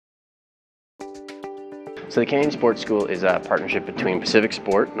So the Canadian Sports School is a partnership between Pacific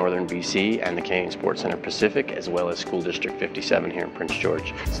Sport, Northern BC, and the Canadian Sports Centre Pacific, as well as School District 57 here in Prince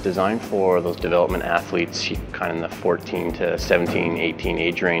George. It's designed for those development athletes kind of in the 14 to 17, 18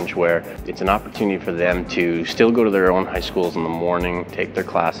 age range, where it's an opportunity for them to still go to their own high schools in the morning, take their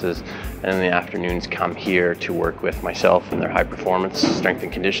classes, and in the afternoons come here to work with myself in their high performance, strength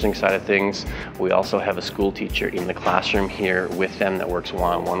and conditioning side of things. We also have a school teacher in the classroom here with them that works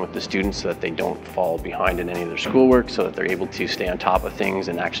one-on-one with the students so that they don't fall behind in any of their schoolwork, so that they're able to stay on top of things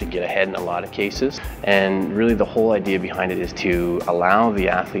and actually get ahead in a lot of cases. And really the whole idea behind it is to allow the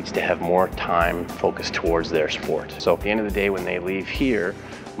athletes to have more time focused towards their sport. So at the end of the day, when they leave here,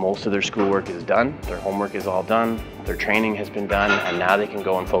 most of their schoolwork is done, their homework is all done, their training has been done, and now they can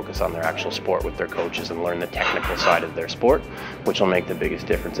go and focus on their actual sport with their coaches and learn the technical side of their sport, which will make the biggest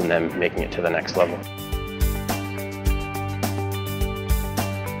difference in them making it to the next level.